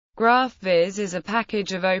Graphviz is a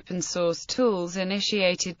package of open-source tools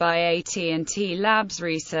initiated by AT&T Labs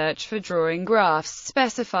Research for drawing graphs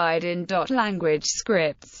specified in .language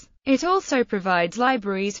scripts. It also provides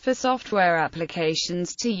libraries for software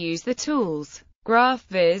applications to use the tools.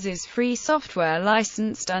 Graphviz is free software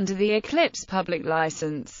licensed under the Eclipse public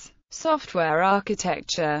license. Software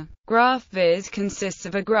architecture. Graphviz consists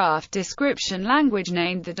of a graph description language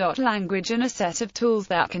named the .language and a set of tools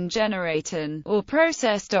that can generate or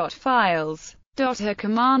process .files. A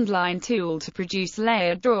command line tool to produce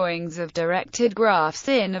layered drawings of directed graphs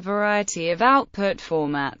in a variety of output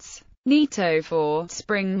formats. Neato for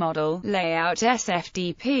Spring Model Layout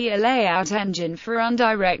SFDP, a layout engine for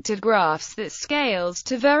undirected graphs that scales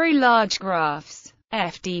to very large graphs.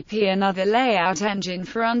 FDP, another layout engine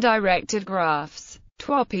for undirected graphs.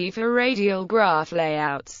 TWOPI for radial graph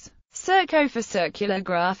layouts. Circo for circular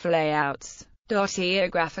graph layouts. .I, a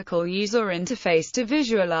graphical user interface to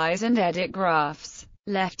visualize and edit graphs.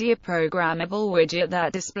 Lefty, a programmable widget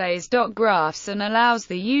that displays graphs and allows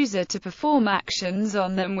the user to perform actions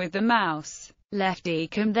on them with the mouse. Lefty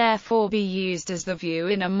can therefore be used as the view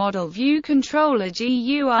in a model view controller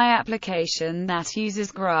GUI application that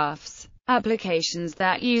uses graphs. Applications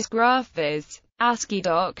that use Graphviz. ASCII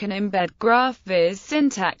can embed Graphviz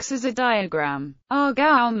syntax as a diagram.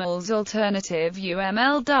 Argaumel's alternative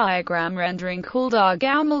UML diagram rendering called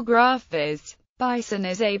Argaumel Graphviz. Bison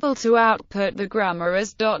is able to output the grammar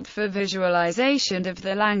as for visualization of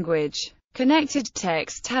the language. Connected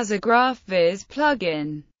Text has a Graphviz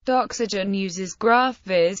plugin. Oxygen uses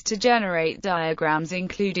Graphviz to generate diagrams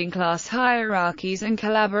including class hierarchies and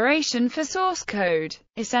collaboration for source code.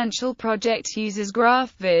 Essential Project uses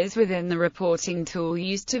Graphviz within the reporting tool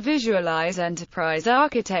used to visualize enterprise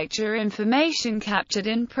architecture information captured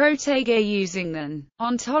in Protega using an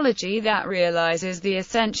ontology that realizes the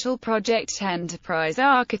Essential Project enterprise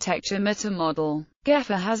architecture metamodel.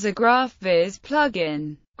 Geffer has a Graphviz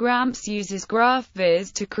plugin. Gramps uses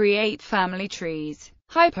Graphviz to create family trees.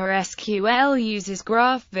 HyperSQL uses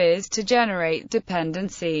Graphviz to generate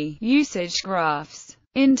dependency usage graphs.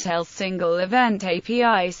 Intel Single Event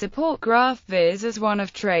API support Graphviz as one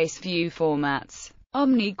of trace view formats.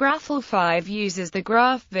 OmniGraphL 5 uses the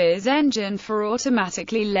Graphviz engine for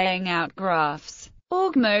automatically laying out graphs.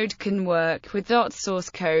 OrgMode can work with source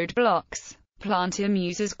code blocks. Plantim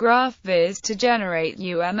uses Graphviz to generate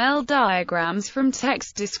UML diagrams from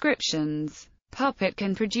text descriptions. Puppet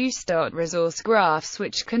can produce resource graphs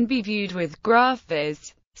which can be viewed with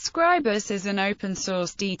Graphviz. Scribus is an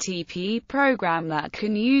open-source DTP program that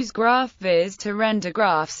can use Graphviz to render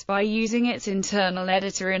graphs by using its internal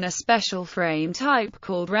editor in a special frame type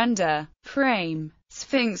called render frame.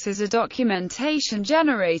 Sphinx is a documentation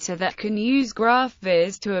generator that can use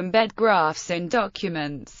Graphviz to embed graphs in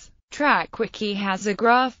documents. TrackWiki has a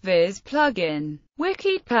Graphviz plugin.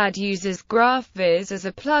 Wikipad uses Graphviz as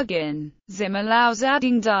a plugin. Zim allows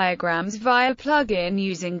adding diagrams via plugin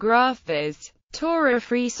using Graphviz. Tora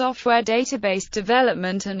free software database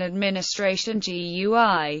development and administration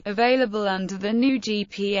GUI, available under the new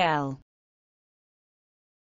GPL.